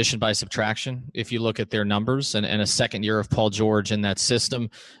will be addition by subtraction if you look at their numbers and a second year of Paul George in that system.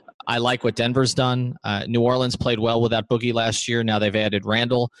 I like what Denver's done. New Orleans played well without Boogie last year. Now they've added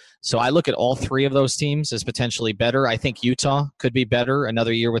Randall. So I look at all 3 of those teams as potentially better. I think Utah could be better.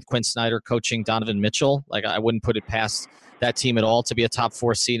 Another year with Quinn Snyder coaching Donovan Mitchell. I wouldn't put it past that team at all to be a top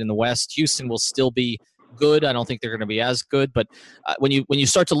 4 seed in the West. Houston will still be good. I don't think they're going to be as good. But when you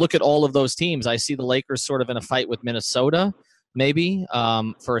start to look at all of those teams, I see the Lakers sort of in a fight with Minnesota, maybe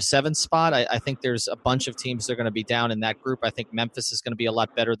for a 7th spot. I think there's a bunch of teams that are going to be down in that group. I think Memphis is going to be a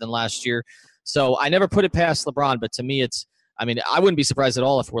lot better than last year. So I never put it past LeBron, but to me I wouldn't be surprised at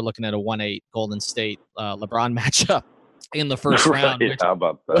all if we're looking at a 1-8 Golden State LeBron matchup in the first round. How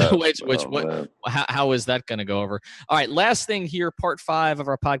about that? How is that going to go over? All right, last thing here, part 5 of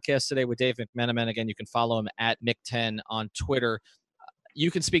our podcast today with Dave McMenamin. Again, you can follow him at Mick10 on Twitter. You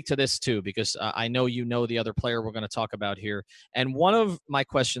can speak to this too, because I know you know the other player we're going to talk about here. And one of my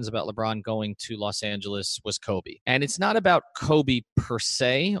questions about LeBron going to Los Angeles was Kobe. And it's not about Kobe per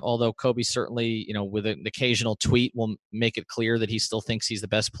se, although Kobe certainly, with an occasional tweet will make it clear that he still thinks he's the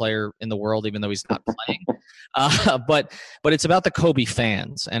best player in the world, even though he's not playing. But it's about the Kobe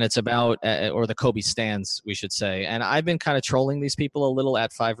fans, and it's about, or the Kobe stans, we should say. And I've been kind of trolling these people a little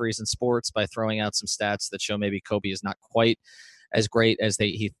at 5 Reasons Sports by throwing out some stats that show maybe Kobe is not quite as great as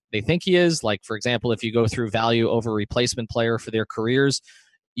they think he is. Like, for example, if you go through value over replacement player for their careers,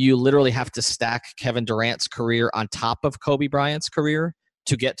 you literally have to stack Kevin Durant's career on top of Kobe Bryant's career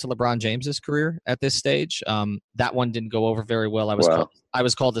to get to LeBron James's career at this stage. That one didn't go over very well. I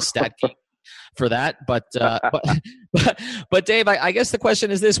was called a stat geek for that. But Dave, I guess the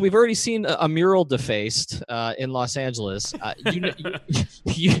question is this: we've already seen a mural defaced in Los Angeles.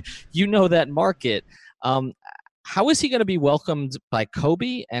 You know that market. How is he going to be welcomed by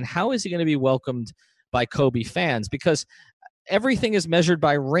Kobe, and how is he going to be welcomed by Kobe fans? Because everything is measured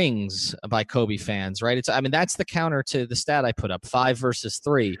by rings by Kobe fans, right? That's the counter to the stat I put up, 5 versus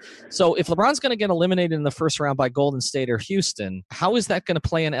 3. So if LeBron's going to get eliminated in the first round by Golden State or Houston, how is that going to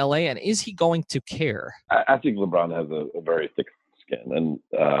play in LA, and is he going to care? I think LeBron has a very thick skin,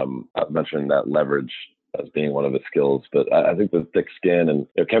 and I've mentioned that leverage as being one of his skills, but I think the thick skin, and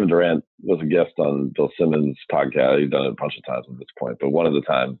Kevin Durant was a guest on Bill Simmons' podcast. He's done it a bunch of times at this point, but one of the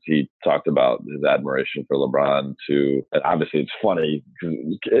times he talked about his admiration for LeBron and obviously it's funny,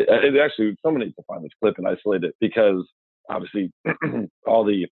 it actually, someone needs to find this clip and isolate it, because obviously all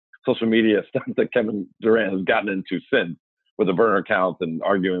the social media stuff that Kevin Durant has gotten into since with the burner accounts and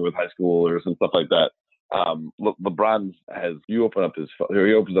arguing with high schoolers and stuff like that. LeBron he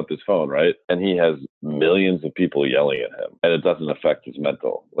opens up his phone, right? And he has millions of people yelling at him, and it doesn't affect his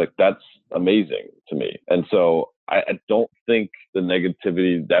mental. Like, that's amazing to me. And so I don't think the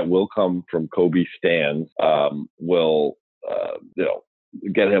negativity that will come from Kobe stans will,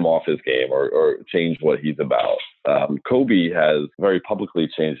 get him off his game or change what he's about. Kobe has very publicly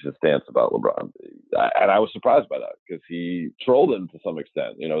changed his stance about LeBron. And I was surprised by that because he trolled him to some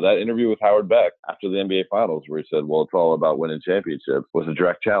extent. That interview with Howard Beck after the NBA Finals where he said, well, it's all about winning championships was a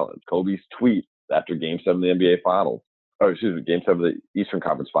direct challenge. Kobe's tweet after Game 7 of the NBA Finals, Game 7 of the Eastern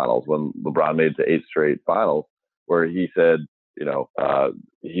Conference Finals when LeBron made it to 8 straight finals, where he said,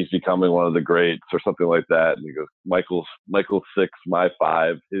 he's becoming one of the greats or something like that. And he goes, Michael 6, my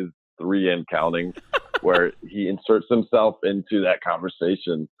 5, his 3 and counting, where he inserts himself into that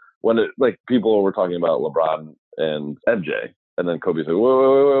conversation when people were talking about LeBron and MJ. And then Kobe's like,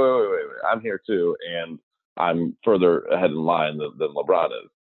 wait, I'm here too. And I'm further ahead in line than LeBron is.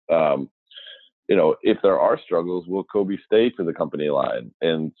 If there are struggles, will Kobe stay to the company line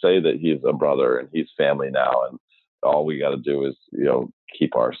and say that he's a brother and he's family now? And all we got to do is,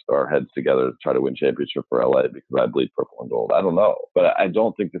 keep our heads together to try to win championship for LA because I bleed purple and gold. I don't know. But I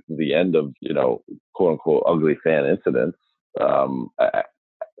don't think this is the end of, quote unquote, ugly fan incidents.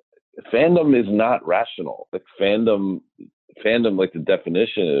 Fandom is not rational. Like fandom, like the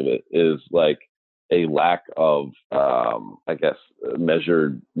definition of it is like a lack of,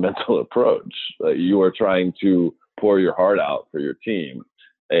 measured mental approach. You are trying to pour your heart out for your team.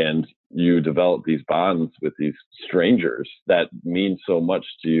 And you develop these bonds with these strangers that mean so much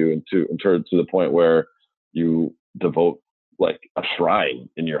to you, and to the point where you devote like a shrine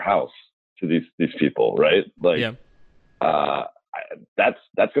in your house to these people, right? Like, yeah.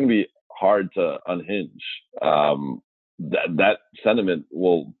 That's going to be hard to unhinge. That sentiment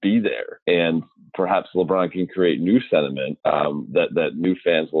will be there, and perhaps LeBron can create new sentiment that new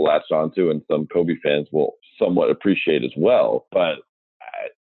fans will latch onto, and some Kobe fans will somewhat appreciate as well. But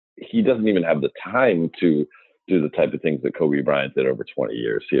he doesn't even have the time to do the type of things that Kobe Bryant did over 20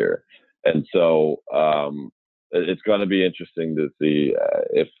 years here. And so it's going to be interesting to see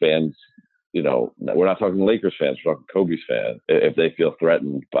if fans, we're not talking Lakers fans, we're talking Kobe's fans, if they feel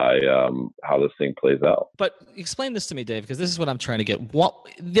threatened by how this thing plays out. But explain this to me, Dave, because this is what I'm trying to get.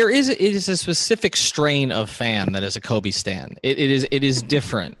 It is a specific strain of fan that is a Kobe stan. It is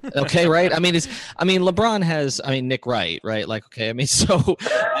different. Okay, right? LeBron has, Nick Wright, right? Like, okay,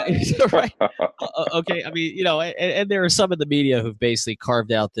 right. Okay, and there are some in the media who've basically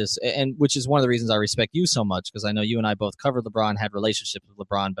carved out this, and which is one of the reasons I respect you so much, because I know you and I both covered LeBron, had relationships with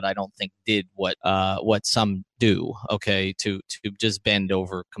LeBron, but I don't think did what some do, okay, to just bend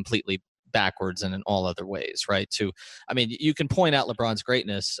over completely backwards and in all other ways, right? You can point out LeBron's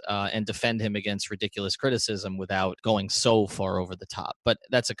greatness and defend him against ridiculous criticism without going so far over the top. But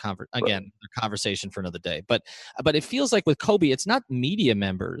that's a conversation for another day. But it feels like with Kobe, it's not media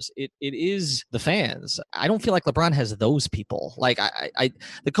members. It is the fans. I don't feel like LeBron has those people. Like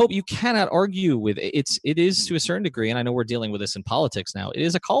the Kobe, you cannot argue with it. It is to a certain degree, and I know we're dealing with this in politics now. It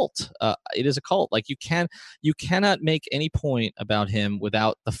is a cult. It is a cult. Like you cannot make any point about him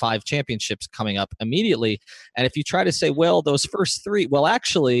without the 5 championships coming up immediately. And if you try to say, well, those first 3, well,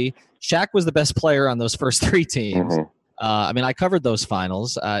 actually, Shaq was the best player on those first 3 teams. Mm-hmm. I covered those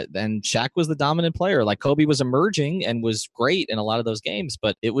finals, and Shaq was the dominant player. Like Kobe was emerging and was great in a lot of those games,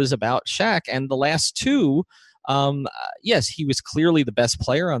 but it was about Shaq. And the last 2, yes, he was clearly the best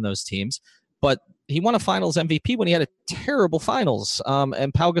player on those teams, but he won a finals MVP when he had a terrible finals.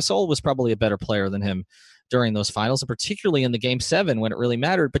 And Pau Gasol was probably a better player than him during those finals, and particularly in the Game 7 when it really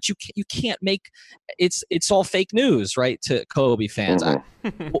mattered. But you can't make it's all fake news, right? To Kobe fans,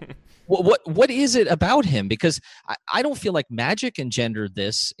 what is it about him? Because I don't feel like Magic engendered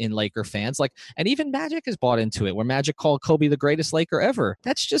this in Laker fans. Like, and even Magic has bought into it, where Magic called Kobe the greatest Laker ever.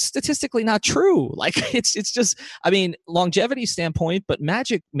 That's just statistically not true. Like it's just, longevity standpoint, but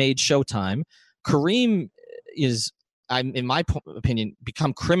Magic made Showtime. Kareem is, in my opinion,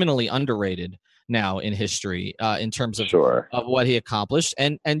 become criminally underrated now in history in terms of what he accomplished.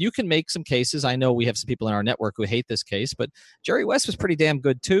 And you can make some cases. I know we have some people in our network who hate this case, but Jerry West was pretty damn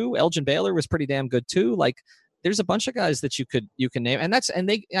good too. Elgin Baylor was pretty damn good too. Like there's a bunch of guys that you can name.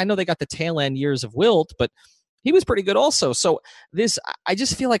 I know they got the tail end years of Wilt, but he was pretty good also. So I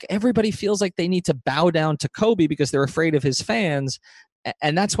just feel like everybody feels like they need to bow down to Kobe because they're afraid of his fans.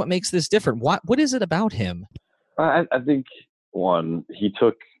 And that's what makes this different. What is it about him? I think one, he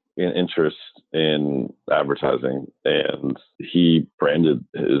took an interest in advertising and he branded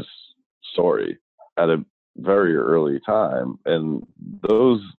his story at a very early time. And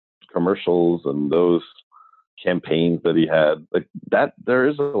those commercials and those campaigns that he had, like that, there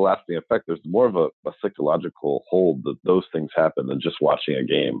is a lasting effect. There's more of a psychological hold that those things happen than just watching a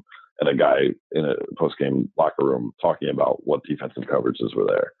game and a guy in a post-game locker room talking about what defensive coverages were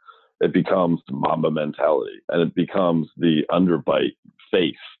there. It becomes Mamba mentality, and it becomes the underbite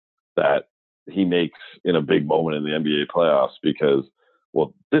face that he makes in a big moment in the NBA playoffs because,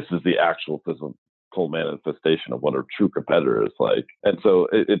 well, this is the actual physical manifestation of what a true competitor is like. And so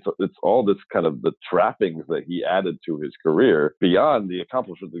it's all this kind of the trappings that he added to his career beyond the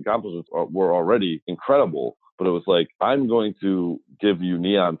accomplishments. The accomplishments were already incredible, but it was like, I'm going to give you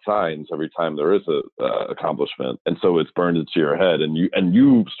neon signs every time there is a accomplishment. And so it's burned into your head, and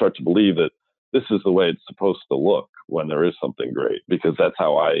you start to believe that this is the way it's supposed to look when there is something great, because that's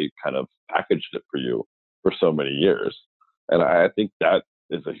how I kind of packaged it for you for so many years. And I think that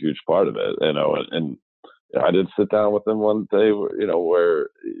is a huge part of it, and I did sit down with him one day, where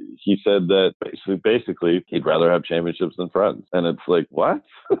he said that basically he'd rather have championships than friends. And it's like, what?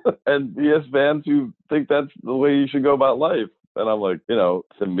 And he has fans who think that's the way you should go about life. And I'm like,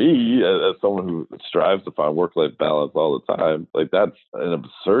 to me, as someone who strives to find work-life balance all the time, like that's an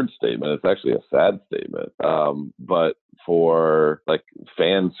absurd statement. It's actually a sad statement. But for like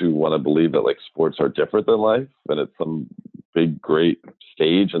fans who want to believe that like sports are different than life, and it's some big, great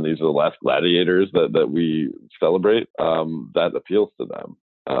stage, and these are the last gladiators that we celebrate, that appeals to them.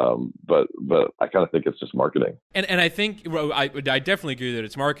 But I kind of think it's just marketing. And I think I definitely agree that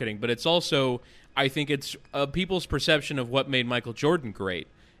it's marketing, but it's also, I think it's people's perception of what made Michael Jordan great.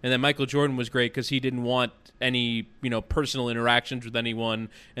 And that Michael Jordan was great because he didn't want any, personal interactions with anyone,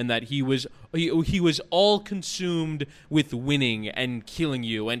 and that he was all consumed with winning and killing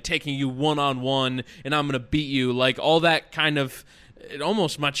you and taking you one-on-one, and I'm going to beat you, like all that kind of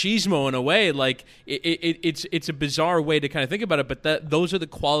almost machismo in a way. Like it's a bizarre way to kind of think about it, but those are the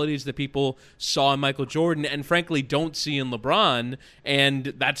qualities that people saw in Michael Jordan and frankly don't see in LeBron, and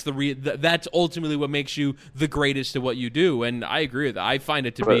that's that's ultimately what makes you the greatest at what you do. And I agree with that. I find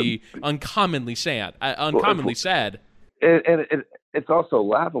it to be uncommonly sad. Sad. And it's also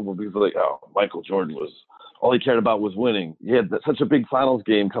laughable because like, Michael Jordan was, all he cared about was winning. He had such a big finals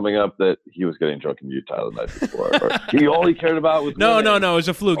game coming up that he was getting drunk in Utah the night before. All he cared about was winning. No, it was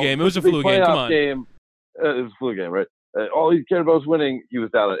a flu game. It was a flu game. Come on. It was a flu game, right? All he cared about was winning. He was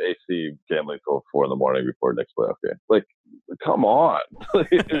down at AC gambling till 4 a.m. before the next playoff game. Like, come on.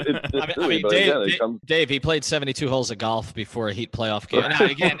 Dave, he played 72 holes of golf before a Heat playoff game. Now,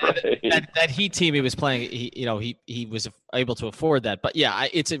 again, right. that Heat team he was playing, he was able to afford that. But yeah,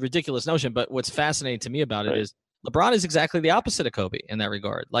 it's a ridiculous notion. But what's fascinating to me about it is LeBron is exactly the opposite of Kobe in that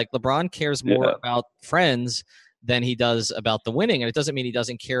regard. Like LeBron cares more about friends than he does about the winning. And it doesn't mean he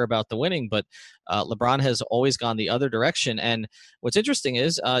doesn't care about the winning, but LeBron has always gone the other direction. And what's interesting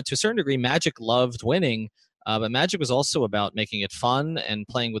is, to a certain degree, Magic loved winning, but Magic was also about making it fun and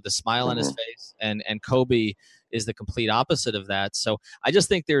playing with a smile on his face. And Kobe is the complete opposite of that. So I just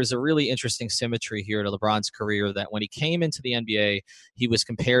think there's a really interesting symmetry here to LeBron's career, that when he came into the NBA, he was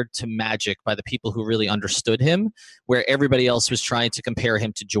compared to Magic by the people who really understood him, where everybody else was trying to compare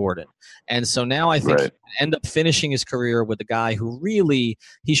him to Jordan. And so now I think he end up finishing his career with the guy who really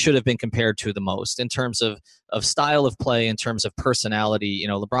he should have been compared to the most in terms of style of play, in terms of personality.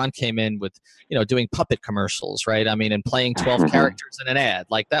 LeBron came in with, doing puppet commercials, right? I mean, and playing 12 characters in an ad.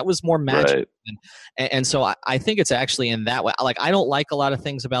 Like that was more Magic. Right. And so I think it's actually in that way. Like, I don't like a lot of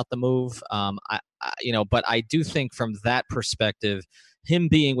things about the move, but I do think from that perspective, him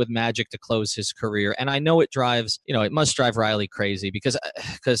being with Magic to close his career, and I know it drives, it must drive Riley crazy because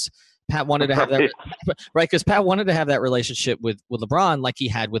Pat wanted to have that, right? Because Pat wanted to have that relationship with LeBron like he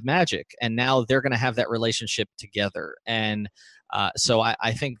had with Magic, and now they're going to have that relationship together. And so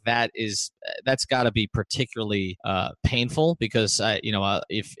I think that's got to be particularly painful because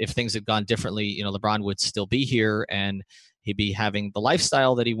if things had gone differently, LeBron would still be here and he'd be having the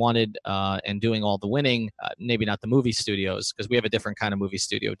lifestyle that he wanted and doing all the winning. Maybe not the movie studios, because we have a different kind of movie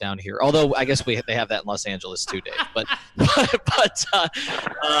studio down here. Although I guess they have that in Los Angeles too, Dave. But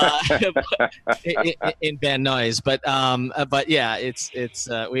in Van Nuys. But yeah, it's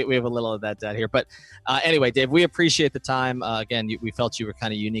we have a little of that down here. But anyway, Dave, we appreciate the time. Again, we felt you were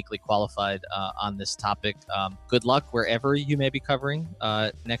kind of uniquely qualified on this topic. Good luck wherever you may be covering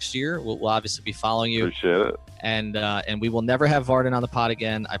next year. We'll obviously be following you. Appreciate it. And we will never have Varden on the pod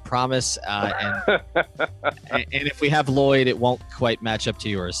again, I promise. And if we have Lloyd, it won't quite match up to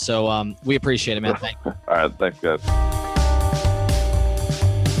yours. So we appreciate it, man. Thank you. All right, thanks, guys.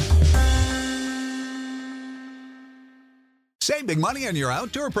 Save big money on your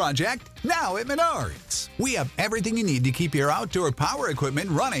outdoor project now at Menards. We have everything you need to keep your outdoor power equipment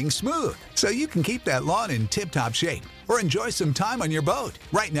running smooth, so you can keep that lawn in tip-top shape or enjoy some time on your boat.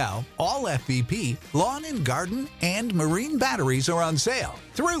 Right now, all FVP, lawn and garden, and marine batteries are on sale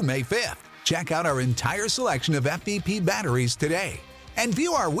through May 5th. Check out our entire selection of FVP batteries today and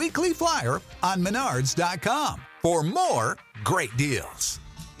view our weekly flyer on Menards.com for more great deals.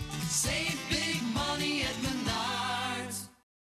 Save big